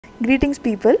Greetings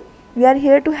people, we are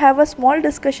here to have a small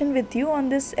discussion with you on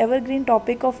this evergreen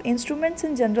topic of instruments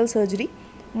in general surgery.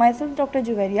 Myself Dr.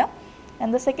 Juveria,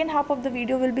 and the second half of the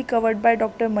video will be covered by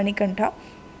Dr. Manikantha.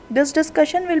 This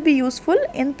discussion will be useful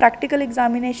in practical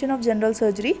examination of general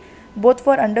surgery both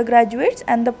for undergraduates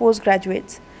and the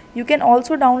postgraduates. You can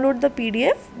also download the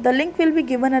PDF, the link will be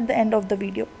given at the end of the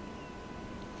video.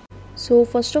 So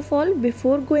first of all,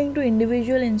 before going to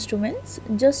individual instruments,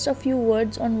 just a few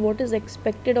words on what is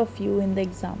expected of you in the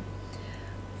exam.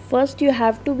 First, you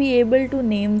have to be able to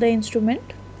name the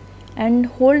instrument and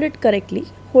hold it correctly.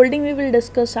 Holding we will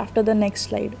discuss after the next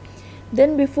slide.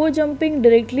 Then before jumping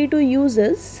directly to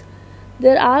uses,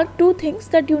 there are two things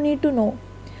that you need to know.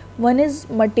 One is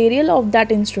material of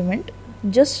that instrument.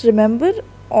 Just remember,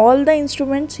 all the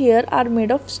instruments here are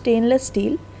made of stainless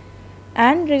steel.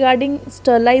 And regarding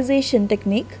sterilization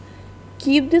technique,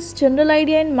 keep this general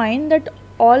idea in mind that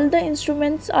all the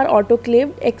instruments are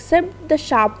autoclaved except the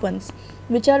sharp ones,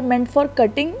 which are meant for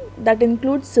cutting, that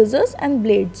includes scissors and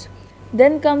blades.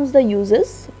 Then comes the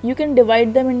uses. You can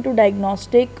divide them into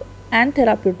diagnostic and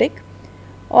therapeutic,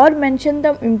 or mention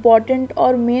the important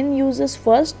or main uses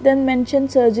first, then mention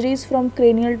surgeries from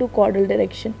cranial to caudal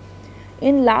direction.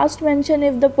 In last, mention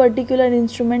if the particular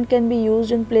instrument can be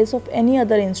used in place of any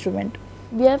other instrument.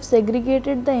 We have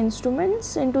segregated the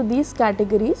instruments into these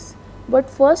categories, but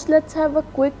first let's have a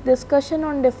quick discussion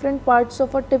on different parts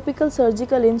of a typical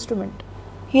surgical instrument.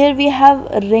 Here we have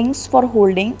rings for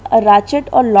holding, a ratchet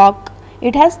or lock.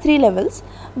 It has 3 levels.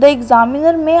 The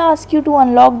examiner may ask you to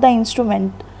unlock the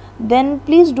instrument. Then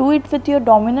please do it with your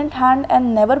dominant hand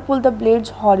and never pull the blades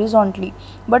horizontally,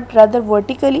 but rather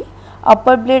vertically,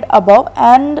 upper blade above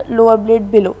and lower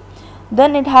blade below.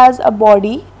 Then it has a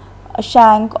body, a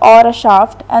shank or a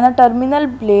shaft, and a terminal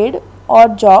blade or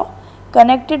jaw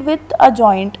connected with a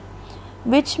joint,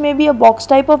 which may be a box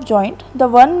type of joint. The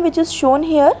one which is shown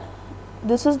here,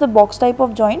 this is the box type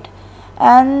of joint,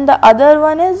 and the other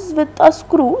one is with a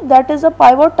screw, that is a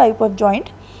pivot type of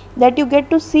joint that you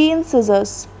get to see in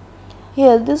scissors.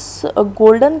 Here this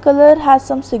golden color has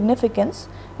some significance.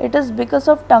 It is because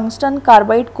of tungsten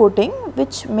carbide coating,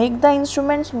 which make the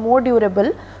instruments more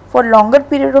durable for longer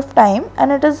period of time,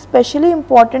 and it is especially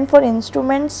important for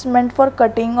instruments meant for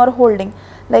cutting or holding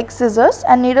like scissors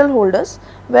and needle holders,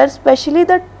 where especially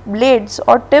the blades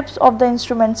or tips of the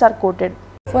instruments are coated.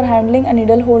 For handling a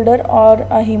needle holder or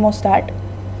a haemostat,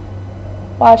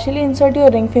 partially insert your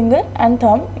ring finger and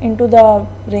thumb into the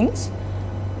rings.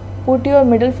 Put your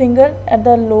middle finger at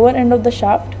the lower end of the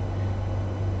shaft.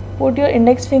 Put your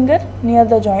index finger near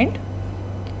the joint.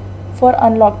 For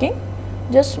unlocking,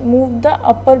 just move the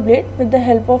upper blade with the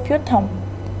help of your thumb.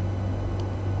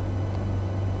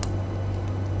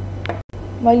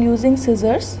 While using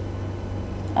scissors,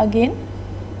 again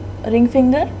ring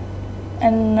finger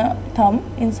and thumb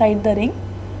inside the ring,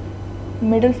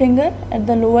 middle finger at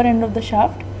the lower end of the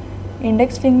shaft,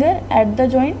 index finger at the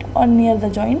joint or near the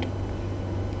joint,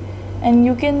 and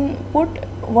you can put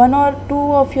 1 or 2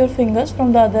 of your fingers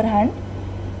from the other hand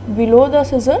below the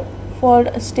scissor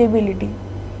for stability.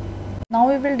 Now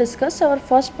we will discuss our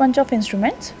first bunch of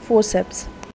instruments, forceps.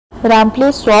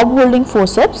 Rampley swab holding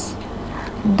forceps.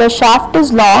 The shaft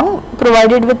is long,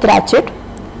 provided with ratchet.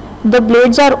 The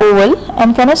blades are oval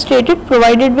and fenestrated,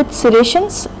 provided with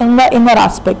serrations in the inner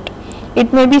aspect.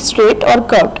 It may be straight or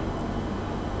curved.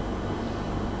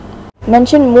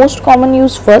 Mention most common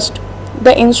use first.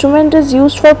 The instrument is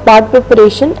used for part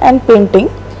preparation and painting.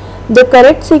 The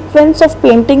correct sequence of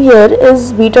painting here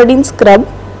is betadine scrub,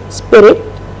 spirit,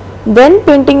 then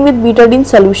painting with betadine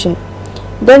solution.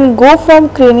 Then go from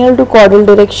cranial to caudal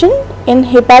direction. In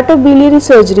hepatobiliary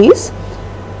surgeries,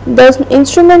 the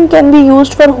instrument can be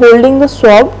used for holding the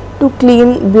swab to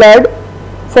clean blood,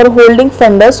 for holding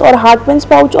fundus or Hartmann's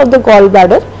pouch of the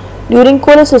gallbladder during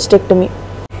cholecystectomy.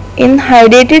 In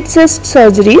hydrated cyst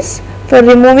surgeries, for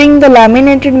removing the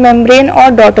laminated membrane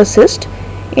or daughter cyst,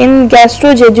 in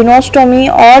gastrojejunectomy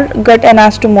or gut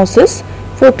anastomosis,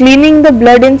 for cleaning the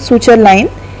blood in suture line,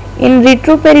 in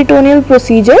retroperitoneal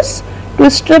procedures to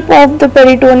strip off the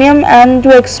peritoneum and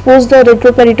to expose the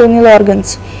retroperitoneal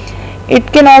organs.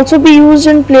 It can also be used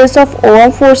in place of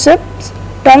OM forceps,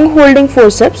 tongue holding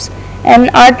forceps, and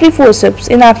artery forceps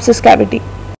in abscess cavity.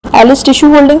 Allis tissue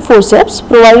holding forceps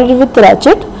provided with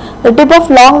ratchet. The tip of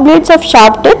long blades of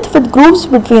sharp teeth with grooves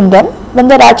between them. When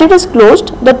the ratchet is closed,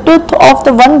 the tooth of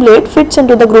the one blade fits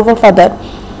into the groove of other.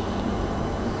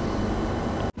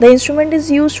 The instrument is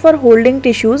used for holding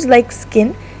tissues like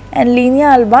skin and linea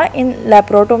alba in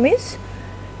laparotomies,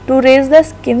 to raise the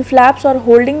skin flaps or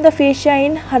holding the fascia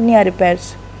in hernia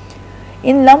repairs.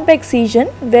 In lump excision,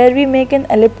 where we make an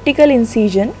elliptical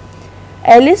incision,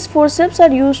 Allis forceps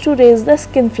are used to raise the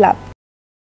skin flap.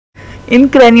 In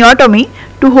craniotomy,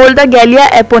 to hold the gallia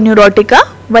aponeurotica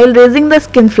while raising the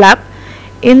skin flap.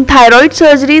 In thyroid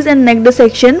surgeries and neck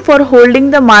dissection for holding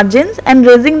the margins and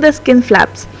raising the skin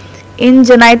flaps. In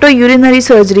genitourinary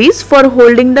surgeries for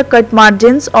holding the cut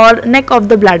margins or neck of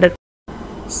the bladder.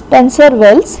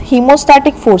 Spencer-Wells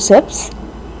hemostatic forceps.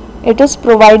 It is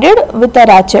provided with a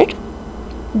ratchet.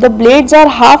 The blades are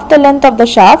half the length of the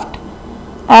shaft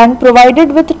and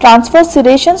provided with transverse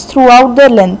serrations throughout their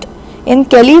length. In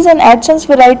Kelly's and Adson's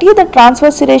variety, the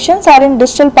transverse serrations are in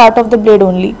distal part of the blade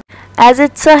only. As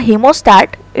it's a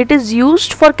haemostat, it is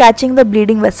used for catching the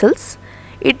bleeding vessels.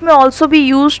 It may also be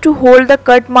used to hold the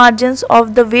cut margins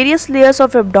of the various layers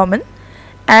of abdomen,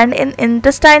 and in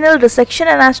intestinal resection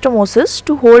anastomosis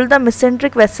to hold the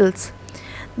mesenteric vessels.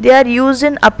 They are used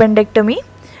in appendectomy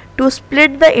to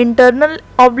split the internal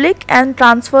oblique and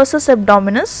transversus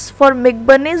abdominis, for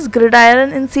McBurney's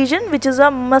gridiron incision, which is a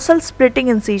muscle splitting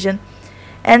incision,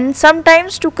 and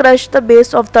sometimes to crush the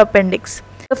base of the appendix.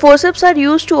 The forceps are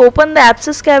used to open the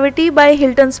abscess cavity by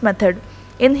Hilton's method.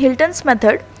 In Hilton's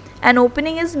method, an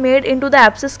opening is made into the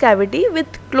abscess cavity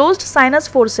with closed sinus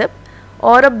forceps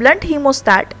or a blunt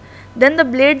haemostat. Then the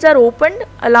blades are opened,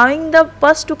 allowing the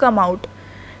pus to come out.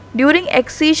 During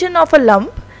excision of a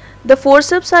lump, the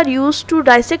forceps are used to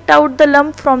dissect out the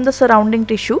lump from the surrounding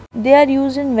tissue. They are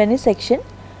used in venesection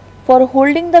for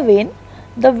holding the vein.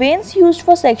 The veins used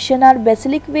for section are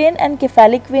basilic vein and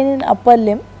cephalic vein in upper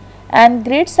limb and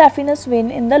great saphenous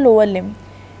vein in the lower limb.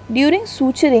 During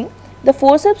suturing, the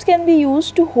forceps can be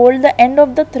used to hold the end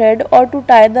of the thread or to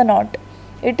tie the knot.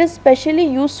 It is specially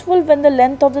useful when the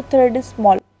length of the thread is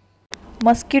small.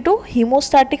 Mosquito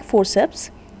hemostatic forceps.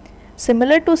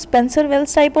 Similar to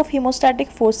Spencer-Wells type of hemostatic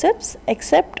forceps,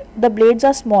 except the blades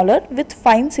are smaller with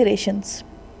fine serrations.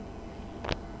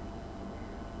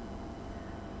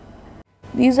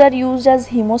 These are used as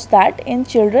haemostat in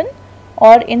children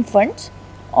or infants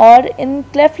or in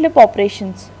cleft lip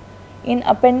operations. In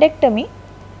appendectomy,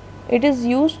 it is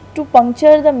used to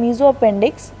puncture the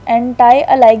mesoappendix and tie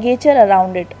a ligature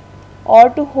around it, or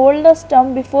to hold the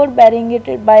stump before burying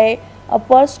it by a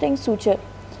purse string suture.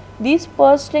 These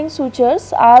purse string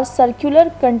sutures are circular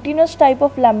continuous type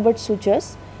of Lambert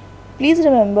sutures. Please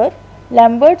remember,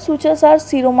 Lambert sutures are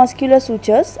seromuscular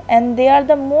sutures and they are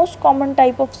the most common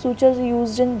type of sutures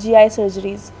used in GI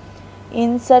surgeries.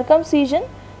 In circumcision,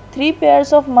 3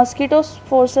 pairs of mosquito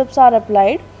forceps are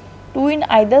applied, 2 in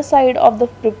either side of the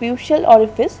preputial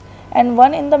orifice and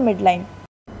 1 in the midline.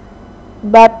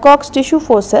 Babcock's tissue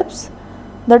forceps.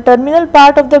 The terminal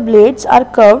part of the blades are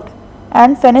curved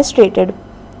and fenestrated.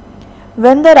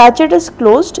 When the ratchet is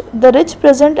closed, the ridge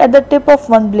present at the tip of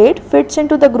one blade fits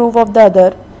into the groove of the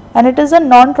other, and it is a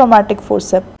non-traumatic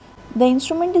forceps. The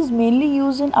instrument is mainly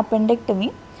used in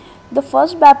appendectomy. The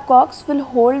first Babcocks will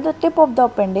hold the tip of the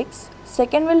appendix,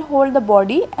 second will hold the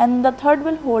body, and the third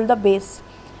will hold the base.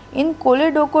 In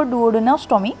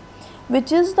choledochoduodenostomy,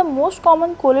 which is the most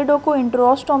common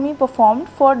choledochoenterostomy performed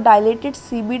for dilated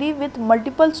CBD with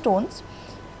multiple stones,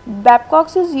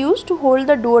 Babcock's is used to hold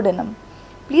the duodenum.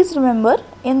 Please remember,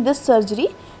 in this surgery,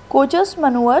 Kocher's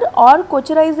maneuver or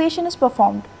Kocherization is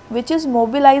performed, which is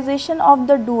mobilization of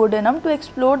the duodenum to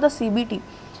explore the CBD,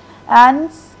 and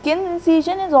skin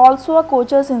incision is also a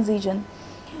Kocher's incision.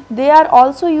 They are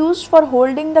also used for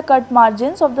holding the cut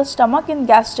margins of the stomach in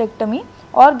gastrectomy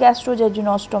or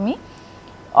gastrojejunostomy,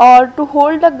 or to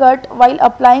hold the gut while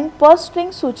applying purse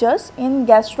string sutures in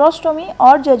gastrostomy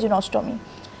or jejunostomy.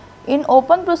 In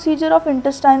open procedure of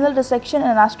intestinal resection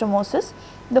anastomosis,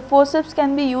 the forceps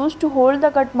can be used to hold the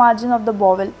cut margin of the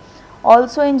bowel.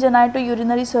 Also in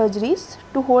genitourinary surgeries,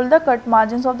 to hold the cut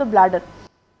margins of the bladder.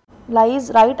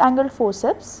 Lahey's right angled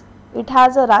forceps. It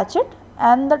has a ratchet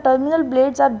and the terminal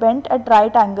blades are bent at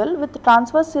right angle with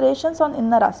transverse serrations on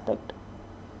inner aspect.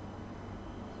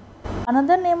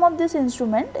 Another name of this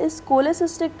instrument is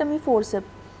cholecystectomy forceps,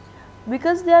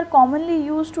 because they are commonly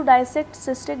used to dissect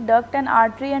cystic duct and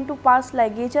artery and to pass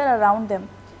ligature around them.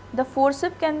 The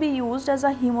forceps can be used as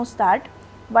a haemostat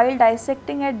while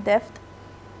dissecting at depth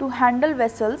to handle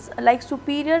vessels like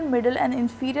superior, middle and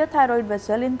inferior thyroid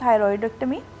vessel in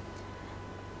thyroidectomy,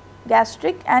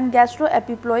 gastric and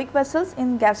gastroepiploic vessels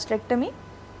in gastrectomy,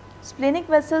 splenic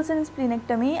vessels in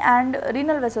splenectomy and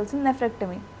renal vessels in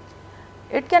nephrectomy.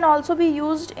 It can also be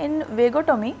used in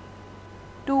vagotomy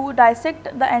to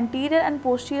dissect the anterior and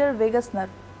posterior vagus nerve.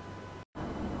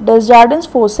 Desjarden's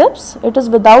forceps. It is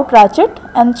without ratchet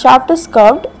and shaft is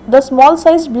curved. The small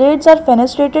sized blades are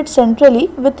fenestrated centrally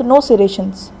with no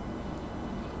serrations.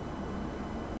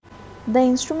 The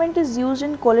instrument is used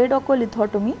in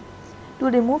choledocholithotomy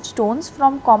to remove stones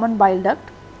from common bile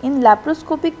duct. In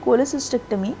laparoscopic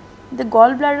cholecystectomy, the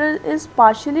gallbladder is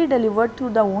partially delivered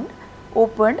through the wound,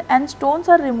 opened, and stones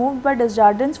are removed by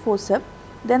Desjarden's forceps.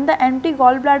 Then the empty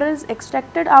gallbladder is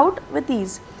extracted out with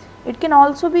ease. It can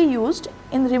also be used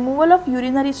in removal of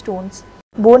urinary stones.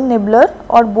 Bone nibbler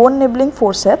or bone nibbling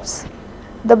forceps.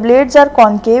 The blades are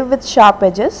concave with sharp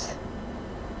edges.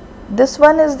 This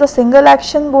one is the single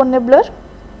action bone nibbler.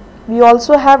 We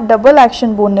also have double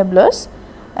action bone nibblers,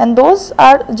 and those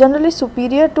are generally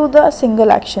superior to the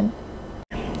single action.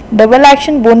 Double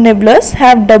action bone nibblers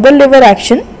have double lever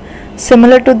action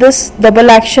similar to this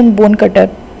double action bone cutter.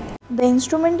 The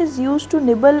instrument is used to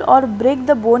nibble or break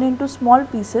the bone into small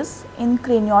pieces in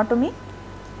craniotomy,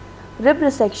 rib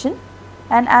resection,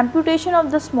 and amputation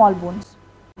of the small bones.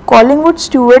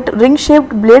 Collingwood-Stewart ring-shaped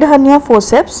blade hernia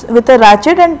forceps with a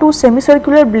ratchet and two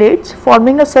semicircular blades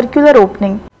forming a circular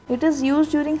opening. It is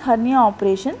used during hernia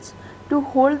operations to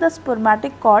hold the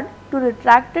spermatic cord to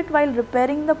retract it while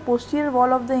repairing the posterior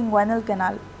wall of the inguinal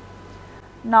canal.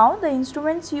 Now the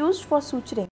instruments used for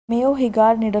suturing. Mayo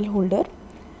Higar needle holder.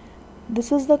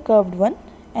 This is the curved one,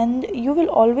 and you will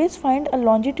always find a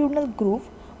longitudinal groove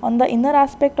on the inner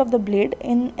aspect of the blade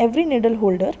in every needle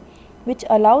holder, which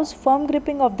allows firm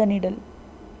gripping of the needle.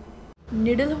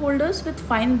 Needle holders with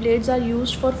fine blades are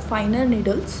used for finer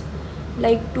needles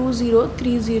like 20,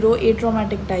 30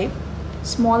 atraumatic type.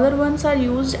 Smaller ones are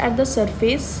used at the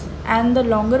surface and the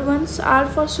longer ones are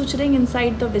for suturing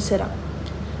inside the viscera.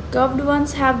 Curved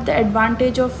ones have the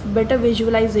advantage of better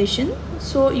visualization,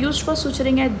 so used for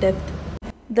suturing at depth.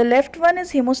 The left one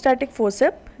is haemostatic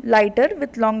forceps, lighter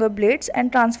with longer blades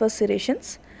and transverse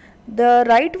serrations. The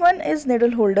right one is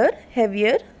needle holder,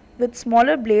 heavier with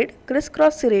smaller blade,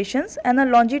 crisscross serrations and a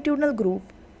longitudinal groove.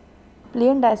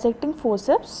 Plain dissecting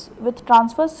forceps with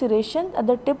transverse serration at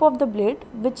the tip of the blade,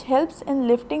 which helps in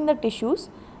lifting the tissues,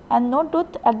 and no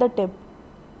tooth at the tip.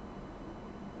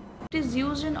 It is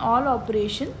used in all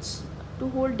operations to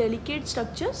hold delicate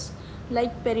structures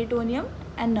like peritoneum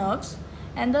and nerves,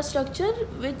 and the structure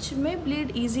which may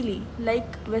bleed easily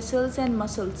like vessels and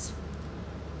muscles.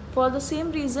 For the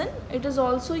same reason, it is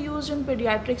also used in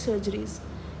pediatric surgeries.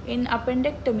 In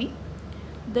appendectomy,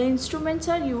 the instruments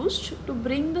are used to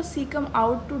bring the cecum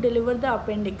out to deliver the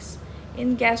appendix.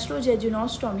 In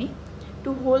gastrojejunostomy,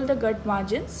 to hold the gut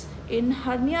margins. In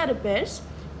hernia repairs,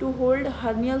 to hold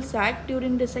hernial sac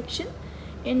during dissection.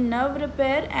 In nerve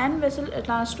repair and vessel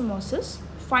anastomosis,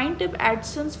 fine tip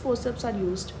Addison's forceps are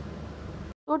used.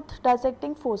 Tooth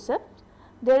dissecting forceps.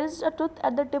 There is a tooth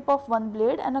at the tip of one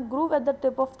blade and a groove at the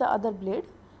tip of the other blade,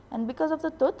 and because of the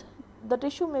tooth, the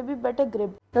tissue may be better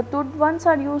gripped. The toothed ones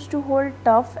are used to hold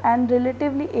tough and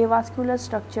relatively avascular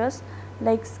structures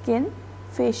like skin,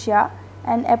 fascia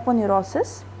and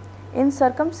aponeurosis. In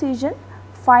circumcision,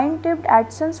 fine tipped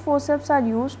Addison's forceps are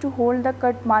used to hold the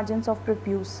cut margins of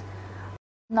prepuce.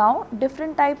 Now,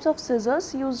 different types of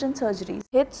scissors used in surgeries.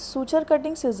 Heath suture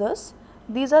cutting scissors.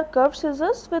 These are curved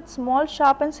scissors with small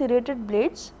sharp and serrated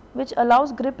blades, which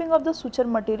allows gripping of the suture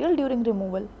material during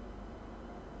removal.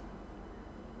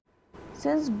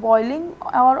 Since boiling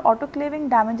or autoclaving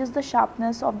damages the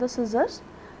sharpness of the scissors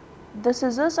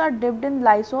are dipped in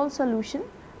Lysol solution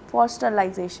for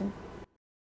sterilization.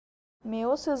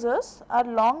 Mayo scissors are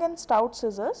long and stout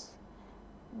scissors.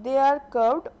 They are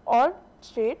curved or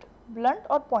straight, blunt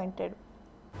or pointed.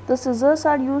 The scissors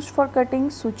are used for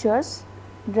cutting sutures,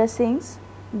 dressings,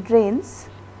 drains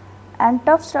and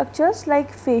tough structures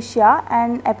like fascia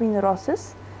and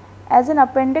aponeurosis. As in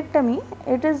appendectomy,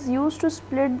 it is used to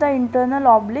split the internal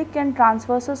oblique and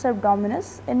transversus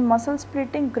abdominis in muscle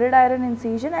splitting gridiron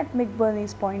incision at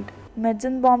McBurney's point.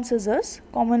 Metzenbaum scissors,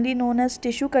 commonly known as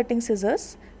tissue cutting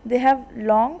scissors. They have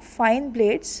long, fine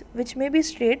blades which may be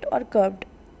straight or curved.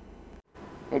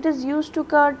 It is used to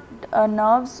cut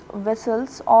nerves,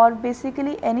 vessels or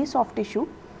basically any soft tissue.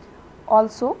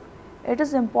 Also, it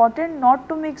is important not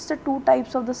to mix the two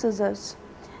types of the scissors.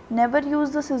 Never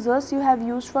use the scissors you have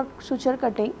used for suture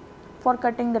cutting for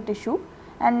cutting the tissue,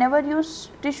 and never use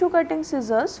tissue cutting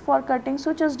scissors for cutting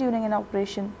sutures during an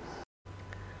operation.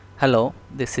 Hello,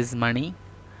 this is Mani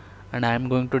and I am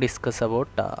going to discuss about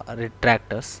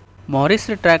retractors. Morris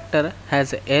retractor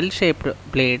has a L-shaped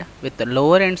blade with the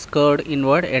lower ends curved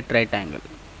inward at right angle.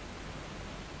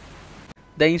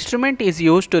 The instrument is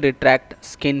used to retract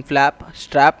skin flap,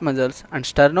 strap muscles and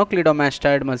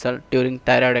sternocleidomastoid muscle during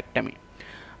thyroidectomy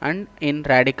and in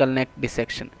radical neck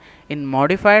dissection. In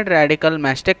modified radical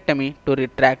mastectomy to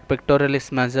retract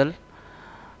pectoralis muscle.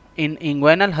 In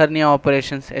inguinal hernia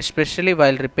operations, especially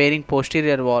while repairing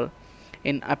posterior wall.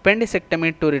 In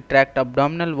appendicectomy, to retract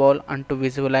abdominal wall and to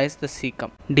visualize the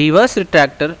cecum. Deaver's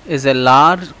retractor is a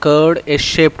large curved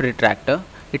S-shaped retractor.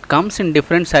 It comes in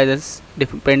different sizes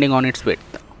depending on its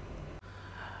width.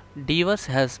 Deaver's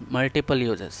has multiple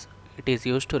uses. It is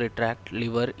used to retract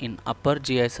liver in upper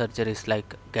GI surgeries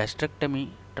like gastrectomy,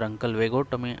 truncal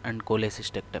vagotomy and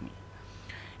cholecystectomy.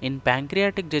 In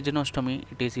pancreatic jejunostomy,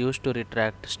 it is used to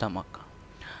retract stomach,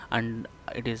 and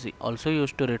it is also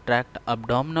used to retract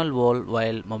abdominal wall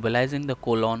while mobilizing the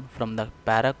colon from the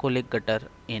paracolic gutter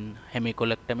in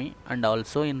hemicolectomy and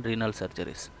also in renal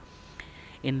surgeries.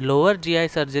 In lower GI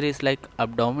surgeries like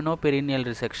abdominoperineal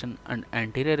resection and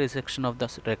anterior resection of the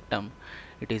rectum,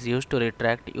 it is used to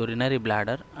retract urinary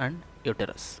bladder and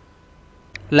uterus.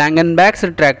 Langenbach's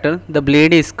retractor, the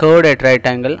blade is curved at right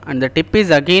angle and the tip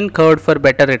is again curved for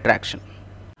better retraction.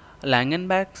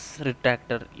 Langenbach's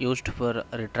retractor used for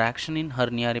retraction in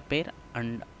hernia repair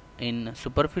and in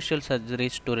superficial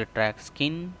surgeries to retract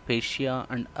skin, fascia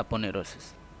and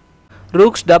aponeurosis.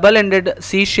 Rook's double-ended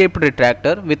C-shaped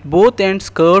retractor with both ends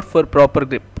curved for proper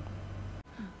grip.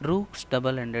 Rook's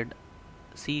double-ended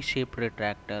C-shaped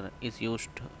retractor is used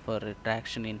for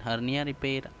retraction in hernia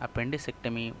repair,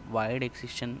 appendicectomy, wide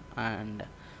excision and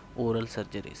oral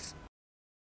surgeries.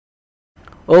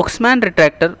 Oaksman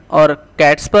retractor or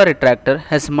Catspaw retractor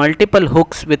has multiple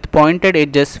hooks with pointed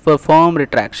edges for firm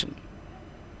retraction.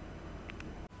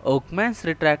 Oakman's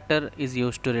retractor is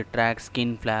used to retract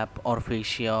skin flap or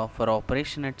fascia for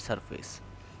operation at surface.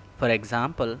 For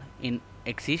example, in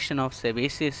excision of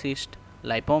sebaceous cyst,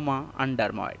 lipoma and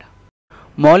dermoid.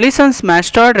 Mollison's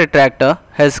mastoid retractor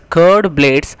has curved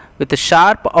blades with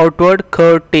sharp outward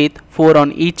curved teeth, 4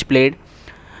 on each blade.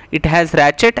 It has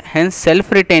ratchet, hence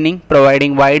self-retaining,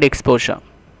 providing wide exposure.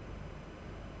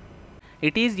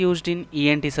 It is used in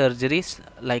ENT surgeries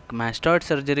like mastoid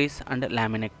surgeries and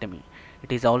laminectomy.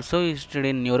 It is also used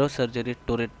in neurosurgery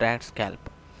to retract scalp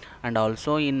and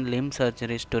also in limb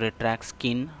surgeries to retract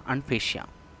skin and fascia.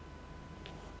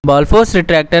 Balfour's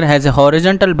retractor has a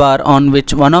horizontal bar on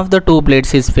which one of the two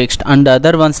blades is fixed and the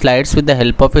other one slides with the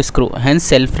help of a screw, hence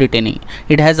self-retaining.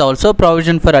 It has also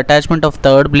provision for attachment of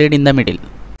third blade in the middle.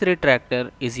 This retractor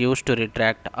is used to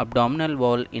retract abdominal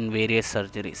wall in various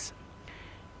surgeries.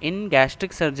 In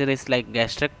gastric surgeries like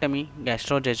gastrectomy,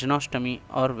 gastrojejunostomy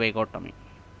or vagotomy.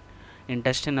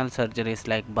 Intestinal surgeries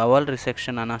like bowel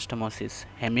resection anastomosis,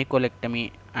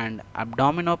 hemicolectomy and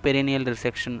abdominoperineal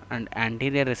resection and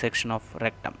anterior resection of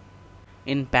rectum.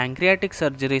 In pancreatic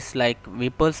surgeries like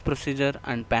Whipple's procedure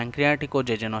and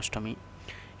pancreaticojejunostomy.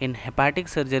 In hepatic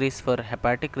surgeries for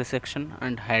hepatic resection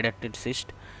and hydatid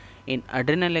cyst. In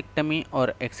adrenalectomy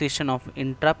or excision of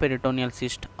intraperitoneal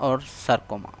cyst or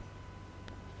sarcoma.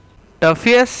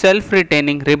 Tuffier's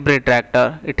self-retaining rib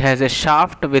retractor, it has a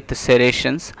shaft with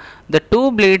serrations. The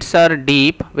two blades are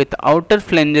deep with outer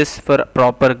flanges for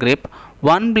proper grip.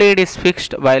 One blade is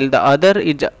fixed while the other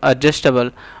is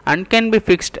adjustable and can be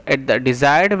fixed at the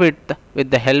desired width with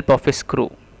the help of a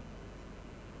screw.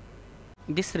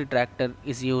 This retractor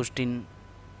is used in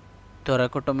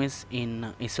thoracotomies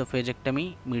in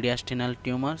esophagectomy, mediastinal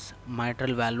tumors,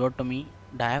 mitral valvotomy,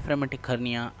 diaphragmatic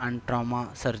hernia and trauma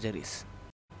surgeries.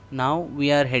 Now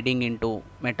we are heading into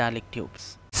metallic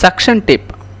tubes. Suction tip.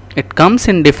 It comes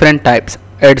in different types.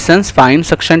 Edson's fine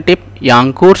suction tip,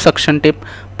 Yancourt suction tip,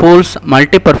 Poole's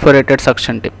multi-perforated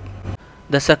suction tip.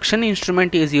 The suction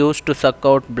instrument is used to suck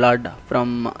out blood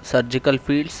from surgical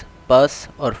fields, pus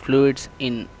or fluids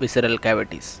in visceral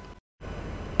cavities.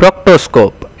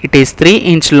 Proctoscope. It is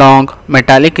 3-inch long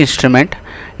metallic instrument.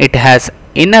 It has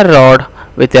inner rod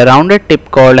with a rounded tip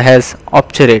called as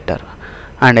obturator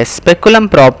and a speculum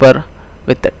proper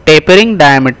with a tapering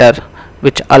diameter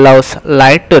which allows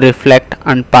light to reflect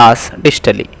and pass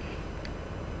distally.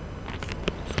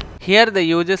 Here the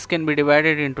uses can be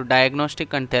divided into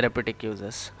diagnostic and therapeutic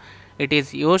uses. It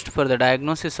is used for the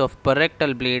diagnosis of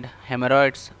perrectal bleed,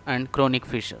 hemorrhoids and chronic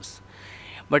fissures,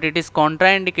 but it is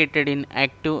contraindicated in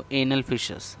active anal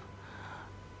fissures.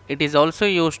 It is also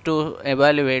used to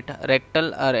evaluate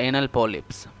rectal or anal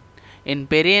polyps. In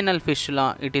perianal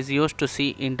fistula, it is used to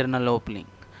see internal opening.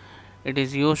 It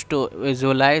is used to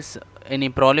visualize any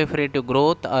proliferative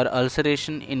growth or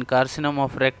ulceration in carcinoma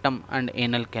of rectum and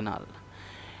anal canal.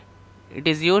 It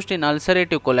is used in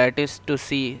ulcerative colitis to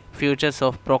see features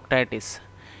of proctitis.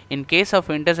 In case of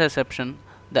intussusception,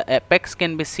 the apex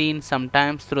can be seen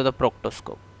sometimes through the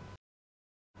proctoscope.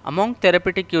 Among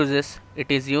therapeutic uses,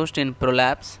 it is used in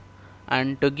prolapse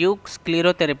and to give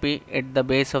sclerotherapy at the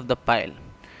base of the pile.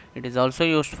 It is also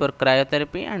used for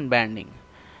cryotherapy and banding.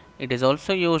 It is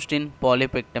also used in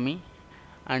polypectomy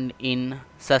and in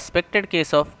suspected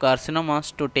case of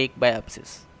carcinomas to take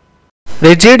biopsies.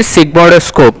 Rigid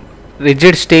sigmoidoscope.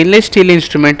 Rigid stainless steel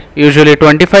instrument, usually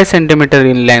 25 cm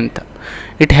in length.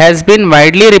 It has been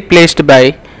widely replaced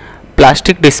by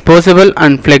plastic disposable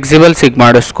and flexible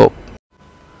sigmoidoscope.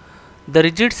 The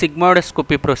rigid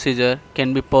sigmoidoscopy procedure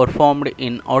can be performed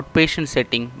in outpatient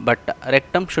setting, but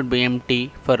rectum should be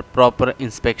empty for proper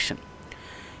inspection.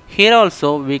 Here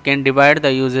also we can divide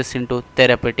the uses into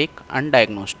therapeutic and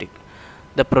diagnostic.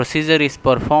 The procedure is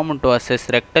performed to assess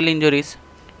rectal injuries.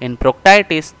 In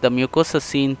proctitis, the mucosa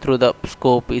seen through the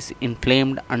scope is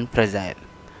inflamed and fragile.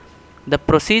 The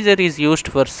procedure is used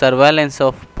for surveillance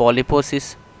of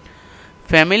polyposis.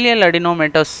 Familial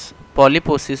adenomatous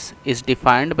polyposis is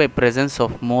defined by presence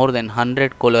of more than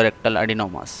 100 colorectal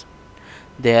adenomas.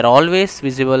 They are always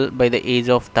visible by the age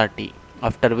of 30,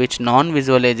 after which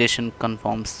non-visualization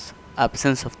confirms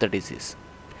absence of the disease.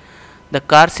 The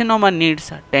carcinoma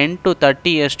needs 10 to 30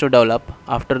 years to develop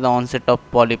after the onset of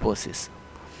polyposis.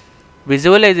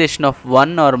 Visualization of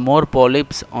one or more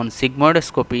polyps on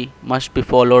sigmoidoscopy must be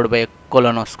followed by a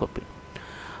colonoscopy.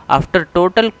 After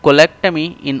total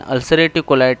colectomy in ulcerative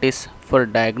colitis for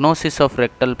diagnosis of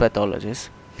rectal pathologies,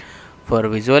 for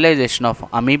visualization of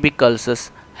amoebic ulcers,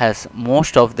 as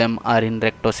most of them are in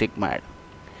rectosigmoid.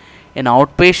 An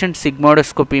outpatient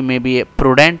sigmoidoscopy may be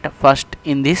prudent. First,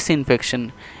 in this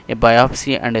infection, a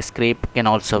biopsy and a scrape can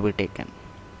also be taken.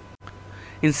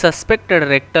 In suspected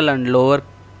rectal and lower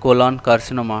colon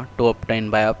carcinoma, to obtain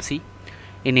biopsy.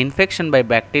 In infection by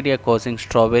bacteria causing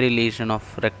strawberry lesion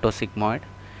of rectosigmoid.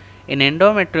 In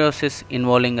endometriosis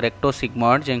involving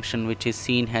rectosigmoid junction which is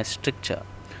seen as stricture.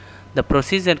 The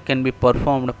procedure can be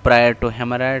performed prior to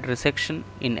hemorrhoid resection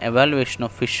in evaluation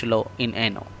of fistula in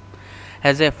ano.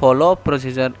 As a follow-up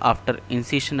procedure after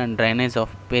incision and drainage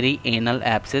of perianal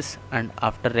abscess and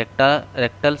after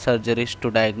rectal surgeries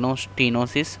to diagnose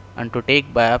stenosis and to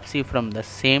take biopsy from the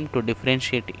same to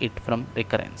differentiate it from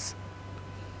recurrence.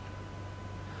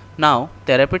 Now,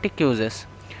 therapeutic uses.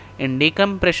 In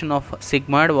decompression of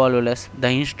sigmoid volvulus,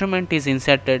 the instrument is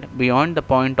inserted beyond the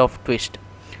point of twist.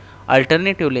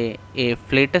 Alternatively, a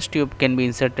flatus tube can be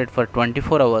inserted for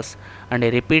 24 hours and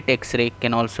a repeat X-ray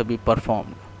can also be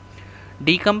performed.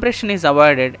 Decompression is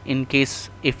avoided in case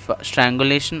if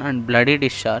strangulation and bloody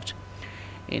discharge.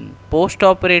 In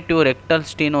postoperative rectal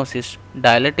stenosis,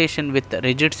 dilatation with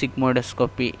rigid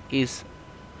sigmoidoscopy is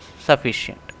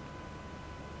sufficient.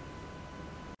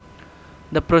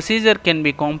 The procedure can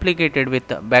be complicated with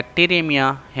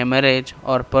bacteremia, hemorrhage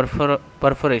or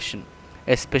perforation,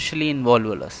 especially in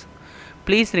volvulus.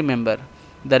 Please remember,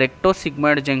 the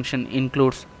rectosigmoid junction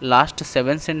includes last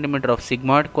 7 cm of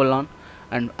sigmoid colon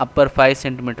and upper 5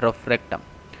 cm of rectum.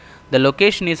 The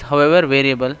location is however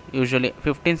variable, usually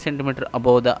 15 cm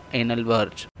above the anal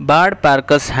verge.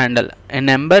 Bard-Parker's handle. A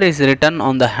number is written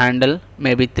on the handle,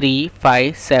 maybe 3,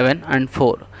 5, 7 and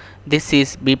 4. This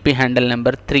is BP handle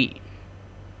number 3.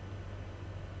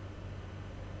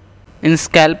 In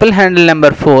scalpel handle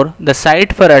number 4, the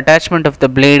site for attachment of the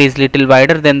blade is little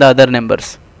wider than the other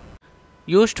numbers.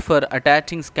 Used for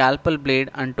attaching scalpel blade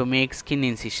and to make skin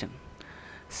incision.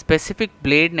 Specific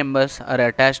blade numbers are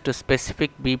attached to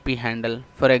specific BP handle.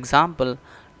 For example,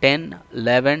 10,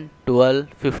 11, 12,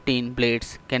 15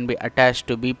 blades can be attached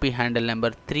to BP handle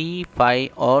number 3, 5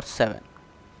 or 7.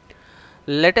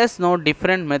 Let us know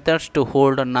different methods to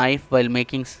hold a knife while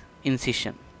making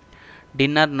incision.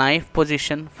 Dinner knife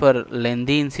position for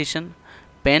lengthy incision,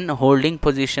 pen holding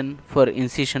position for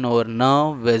incision over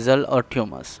nerve, vessel or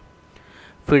tumors.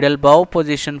 Fiddle bow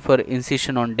position for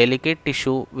incision on delicate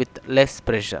tissue with less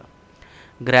pressure.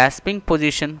 Grasping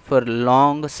position for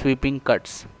long sweeping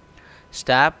cuts.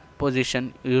 Stab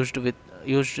position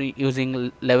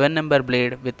using 11 number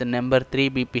blade with number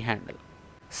 3 BP handle.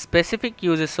 Specific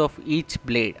uses of each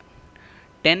blade.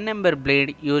 10 number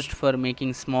blade used for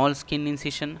making small skin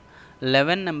incision.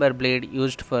 11 number blade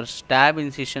used for stab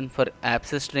incision for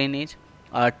abscess drainage,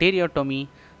 arteriotomy,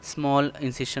 small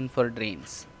incision for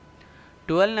drains.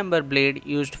 12 number blade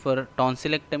used for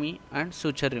tonsillectomy and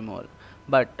suture removal,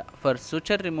 but for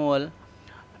suture removal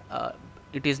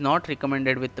it is not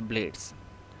recommended with the blades.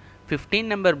 15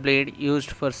 number blade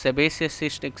used for sebaceous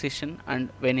cyst excision and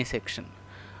venesection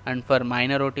and for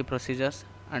minor OT procedures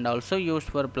and also used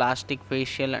for plastic,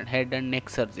 facial and head and neck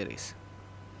surgeries.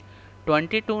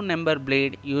 22 number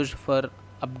blade used for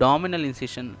abdominal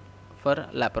incision for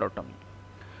laparotomy.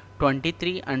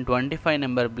 23 and 25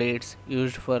 number blades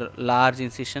used for large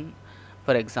incision,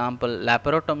 for example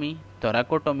laparotomy,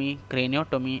 thoracotomy,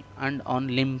 craniotomy and on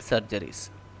limb surgeries.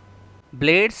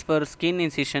 Blades for skin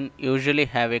incision usually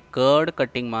have a curved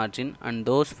cutting margin and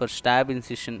those for stab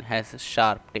incision has a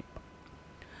sharp tip.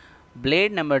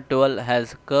 Blade number 12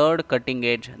 has curved cutting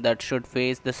edge that should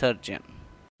face the surgeon.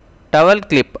 Towel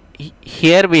clip.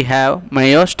 Here we have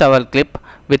Mayo's towel clip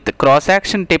with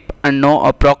cross-action tip and no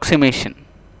approximation.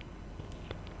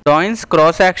 Joins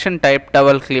cross-action type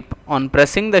towel clip. On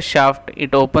pressing the shaft,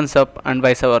 it opens up and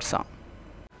vice versa.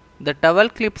 The towel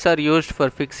clips are used for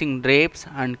fixing drapes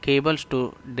and cables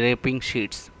to draping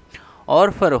sheets,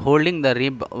 or for holding the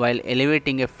rib while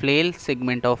elevating a flail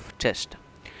segment of chest.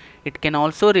 It can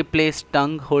also replace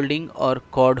tongue holding or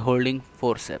cord holding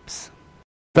forceps.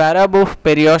 Farabov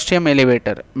periosteum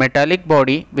elevator, metallic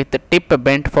body with the tip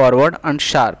bent forward and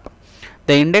sharp.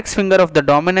 The index finger of the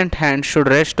dominant hand should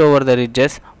rest over the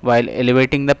ridges while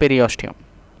elevating the periosteum.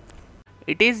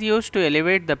 It is used to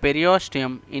elevate the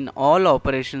periosteum in all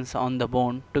operations on the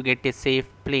bone to get a safe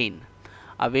plane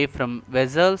away from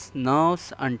vessels,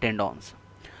 nerves and tendons,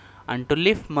 and to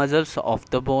lift muscles of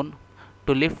the bone,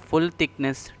 to lift full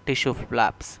thickness tissue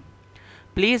flaps.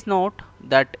 Please note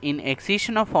that in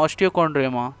excision of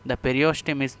osteochondrioma, the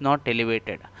periosteum is not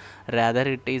elevated, rather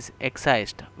it is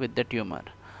excised with the tumor,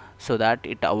 so that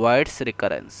it avoids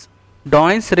recurrence.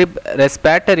 Doyne's rib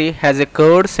respiratory has a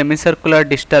curved semicircular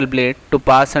distal blade to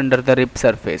pass under the rib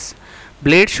surface.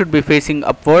 Blade should be facing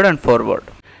upward and forward.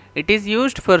 It is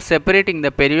used for separating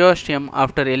the periosteum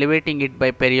after elevating it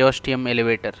by periosteum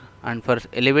elevator and for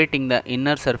elevating the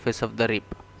inner surface of the rib.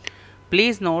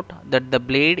 Please note that the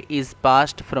blade is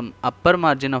passed from upper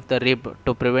margin of the rib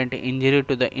to prevent injury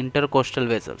to the intercostal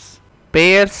vessels.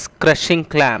 Pear's crushing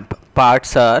clamp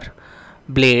parts are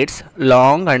blades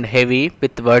long and heavy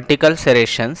with vertical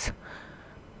serrations.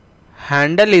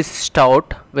 Handle is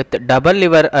stout with double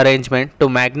lever arrangement to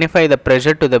magnify the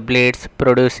pressure to the blades,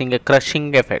 producing a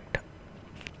crushing effect.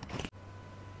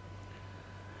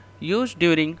 Used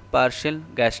during partial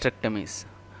gastrectomies.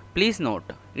 Please note,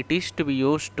 it is to be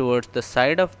used towards the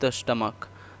side of the stomach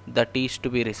that is to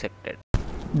be resected.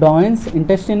 Doyne's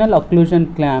intestinal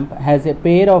occlusion clamp has a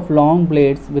pair of long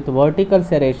blades with vertical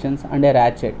serrations and a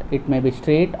ratchet. It may be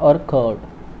straight or curved.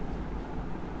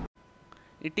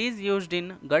 It is used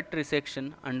in gut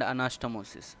resection and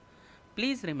anastomosis.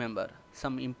 Please remember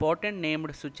some important named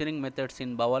suturing methods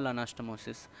in bowel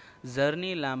anastomosis.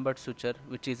 Zerny-Lambert suture,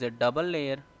 which is a double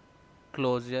layer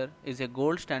closure, is a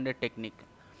gold standard technique.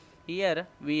 Here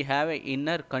we have an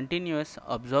inner continuous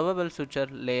observable suture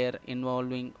layer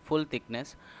involving full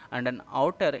thickness and an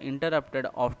outer interrupted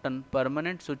often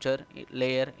permanent suture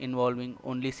layer involving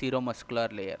only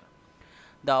seromuscular layer.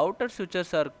 The outer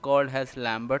sutures are called as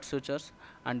Lambert sutures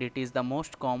and it is the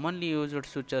most commonly used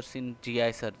sutures in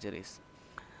GI surgeries.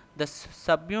 The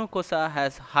submucosa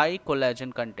has high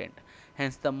collagen content,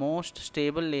 hence the most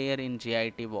stable layer in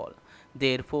GIT wall,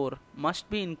 therefore must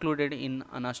be included in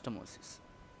anastomosis.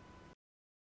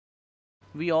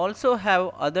 We also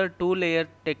have other two-layer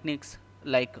techniques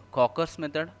like Kocher's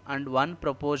method and one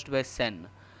proposed by Sen,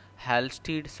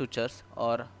 Halstead sutures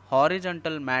or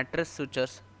horizontal mattress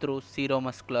sutures through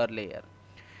seromuscular layer.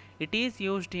 It is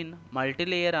used in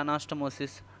multilayer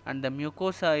anastomosis and the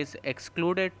mucosa is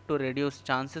excluded to reduce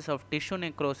chances of tissue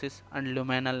necrosis and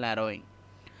luminal narrowing.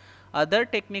 Other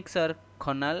techniques are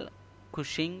Connell,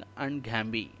 Cushing and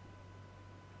Gamby.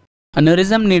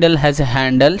 Aneurysm needle has a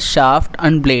handle, shaft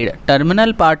and blade.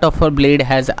 Terminal part of a blade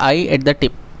has eye at the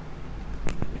tip.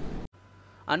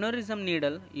 Aneurysm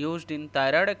needle used in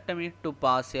thyroidectomy to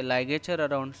pass a ligature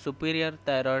around superior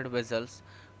thyroid vessels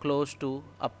close to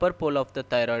upper pole of the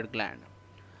thyroid gland.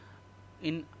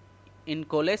 In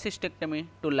cholecystectomy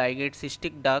to ligate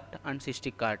cystic duct and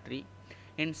cystic artery.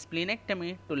 In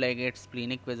splenectomy to ligate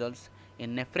splenic vessels.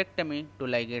 In nephrectomy to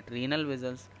ligate renal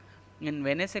vessels. In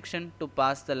venesection to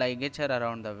pass the ligature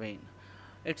around the vein.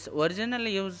 Its original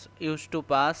use used to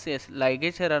pass a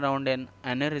ligature around an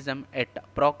aneurysm at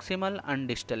proximal and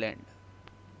distal end.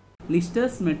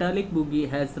 Lister's metallic boogie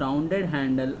has rounded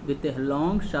handle with a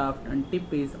long shaft and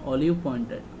tip is olive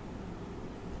pointed.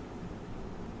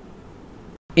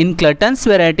 In Clutton's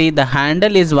variety, the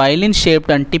handle is violin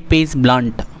shaped and tip is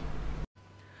blunt.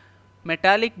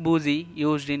 Metallic boozy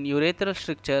used in urethral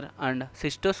stricture and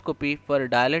cystoscopy for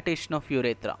dilatation of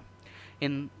urethra.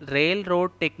 In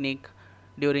railroad technique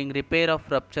during repair of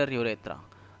rupture urethra.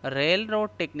 A railroad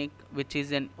technique, which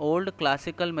is an old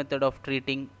classical method of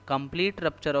treating complete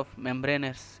rupture of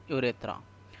membranous urethra,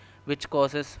 which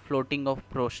causes floating of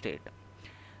prostate.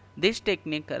 This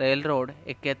technique railroad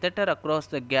a catheter across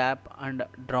the gap and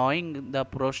drawing the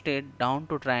prostate down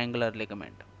to triangular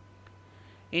ligament.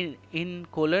 In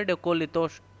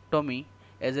choledocholithostomy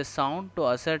as a sound to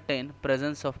ascertain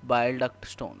presence of bile duct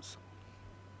stones.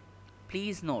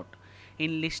 Please note,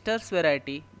 In Lister's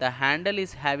variety, the handle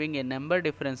is having a number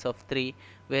difference of 3,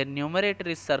 where numerator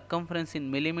is circumference in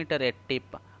millimeter at tip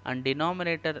and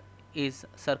denominator is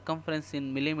circumference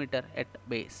in millimeter at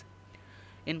base.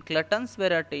 In Clutton's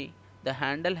variety, the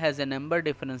handle has a number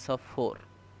difference of 4.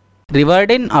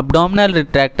 Desjarden abdominal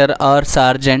retractor or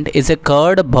Sargent is a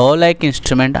curved bow-like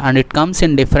instrument and it comes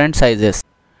in different sizes.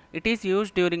 It is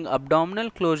used during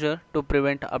abdominal closure to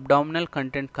prevent abdominal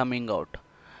content coming out.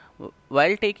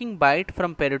 While taking bite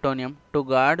from peritoneum to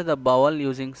guard the bowel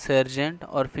using Sargent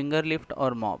or finger lift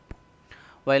or mop.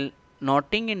 While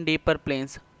knotting in deeper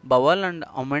planes, bowel and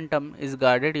omentum is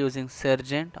guarded using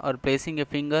Sargent or placing a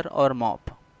finger or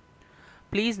mop.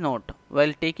 Please note,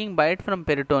 while taking bite from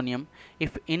peritoneum,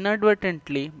 if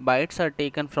inadvertently bites are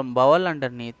taken from bowel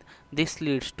underneath, this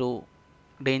leads to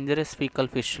dangerous fecal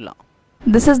fistula.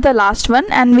 This is the last one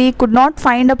and we could not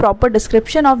find a proper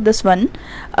description of this one.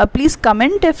 Please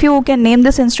comment if you can name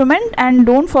this instrument and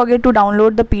don't forget to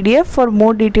download the PDF for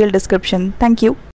more detailed description. Thank you.